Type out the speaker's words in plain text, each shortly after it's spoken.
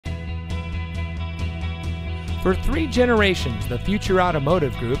For 3 generations, the Future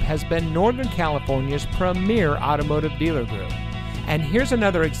Automotive Group has been Northern California's premier automotive dealer group. And here's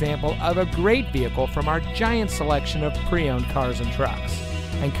another example of a great vehicle from our giant selection of pre-owned cars and trucks.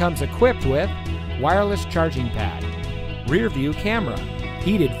 And comes equipped with wireless charging pad, rear view camera,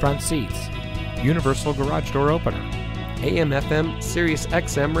 heated front seats, universal garage door opener, AM/FM Sirius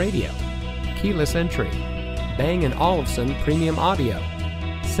XM radio, keyless entry, Bang & Olufsen premium audio,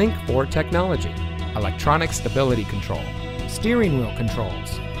 Sync 4 technology, electronic stability control, steering wheel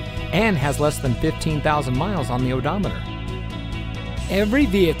controls, and has less than 15,000 miles on the odometer. Every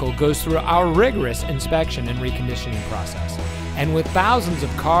vehicle goes through our rigorous inspection and reconditioning process. And with thousands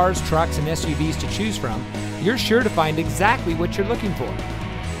of cars, trucks, and SUVs to choose from, you're sure to find exactly what you're looking for.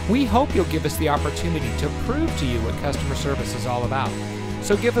 We hope you'll give us the opportunity to prove to you what customer service is all about.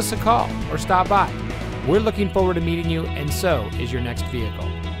 So give us a call or stop by. We're looking forward to meeting you, and so is your next vehicle.